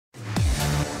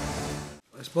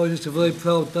I suppose it's a very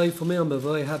proud day for me. I'm a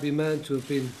very happy man to have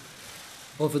been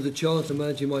offered the chance of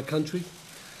managing my country.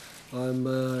 I'm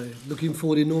looking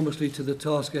forward enormously to the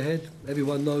task ahead.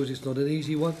 Everyone knows it's not an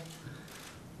easy one,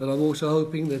 but I'm also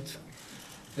hoping that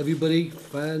everybody,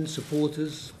 fans,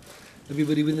 supporters,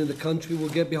 everybody within the country will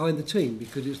get behind the team,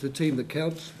 because it's the team that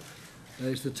counts.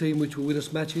 It's the team which will win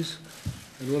us matches,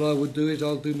 and what I would do is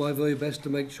I'll do my very best to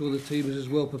make sure the team is as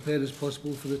well prepared as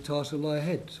possible for the tasks that lie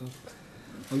ahead. So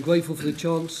I'm grateful for the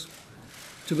chance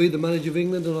to be the manager of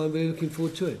England, and I'm really looking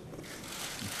forward to it.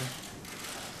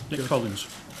 Okay. Nick Collins.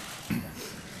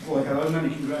 Well, hello,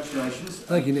 many congratulations.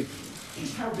 Thank you, Nick.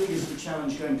 How big is the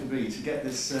challenge going to be to get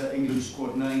this England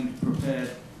squad named, prepared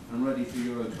and ready for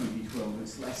Euro 2012?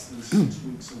 It's less than 6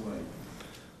 weeks away.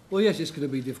 Well, yes, it's going to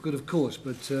be difficult, of course,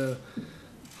 but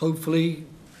hopefully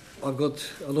I've got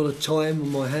a lot of time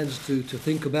on my hands to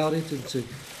think about it and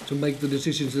to make the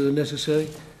decisions that are necessary.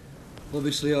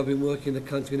 Obviously, I've been working in the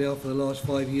country now for the last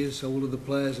 5 years, so all of the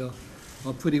players are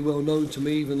pretty well known to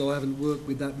me, even though I haven't worked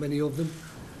with that many of them.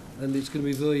 And it's going to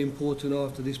be very important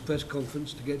after this press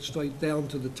conference to get straight down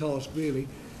to the task, really,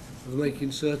 of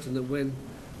making certain that when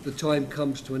the time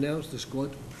comes to announce the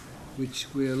squad, which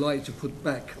we're likely to put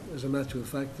back, as a matter of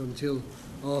fact, until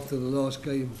after the last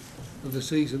game of the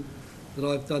season, that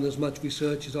I've done as much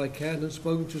research as I can and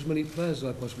spoken to as many players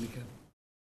as I possibly can.